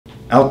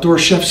Outdoor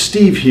Chef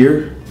Steve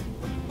here.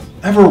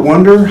 Ever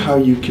wonder how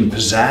you can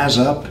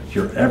pizzazz up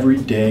your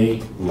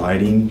everyday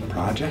lighting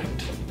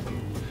project?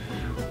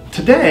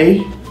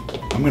 Today,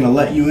 I'm going to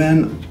let you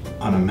in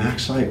on a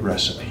MaxLight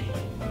recipe.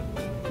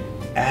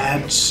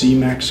 Add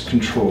CMAX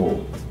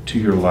control to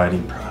your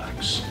lighting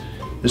products.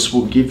 This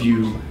will give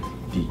you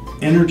the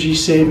energy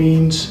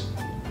savings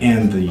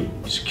and the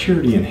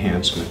security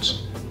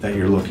enhancements that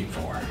you're looking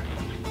for.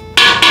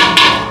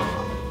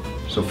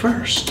 So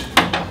first,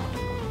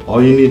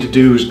 all you need to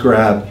do is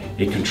grab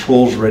a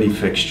controls ready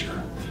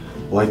fixture,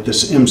 like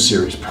this M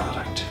series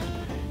product.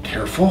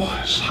 Careful,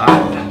 it's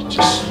hot.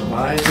 Just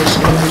slide this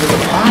into the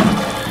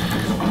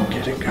pot,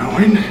 get it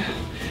going.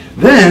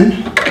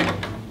 Then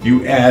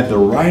you add the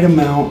right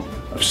amount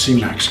of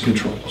CMAX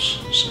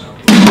controls. So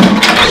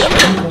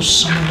sprinkle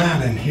some of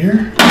that in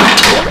here.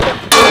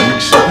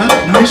 Mix it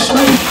up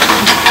nicely.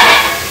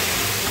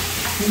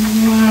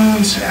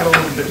 Let's add a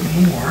little bit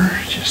more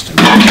just to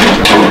make sure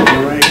we get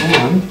the right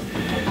one.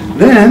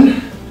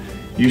 Then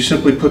you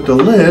simply put the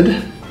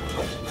lid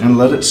and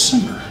let it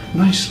simmer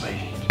nicely.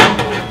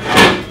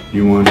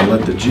 You want to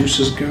let the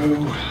juices go.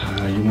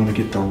 You want to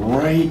get the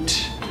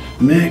right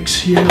mix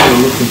here.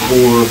 We're looking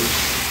for,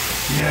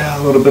 a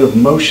little bit of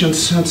motion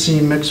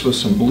sensing mixed with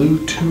some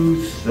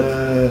Bluetooth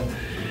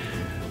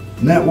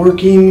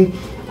networking.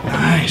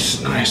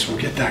 Nice, we'll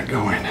get that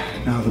going.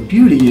 Now the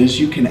beauty is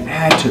you can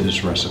add to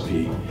this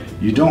recipe.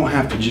 You don't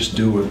have to just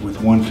do it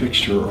with one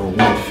fixture or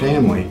one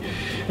family.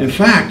 In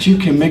fact, you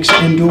can mix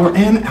indoor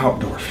and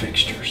outdoor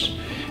fixtures.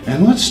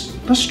 And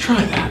let's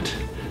try that.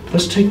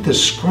 Let's take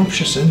this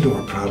scrumptious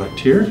indoor product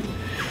here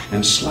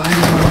and slide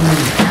it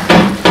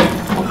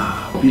on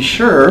in there. Be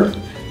sure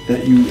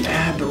that you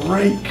add the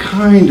right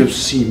kind of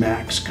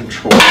CMAX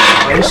control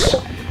spice.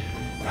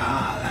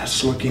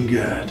 That's looking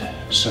good.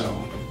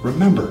 So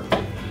remember,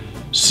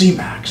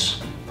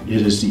 CMAX,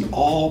 it is the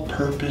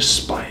all-purpose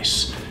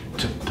spice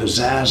to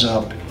pizzazz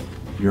up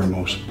your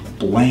most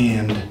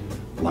bland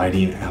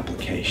lighting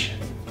application.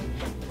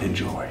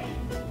 Enjoy.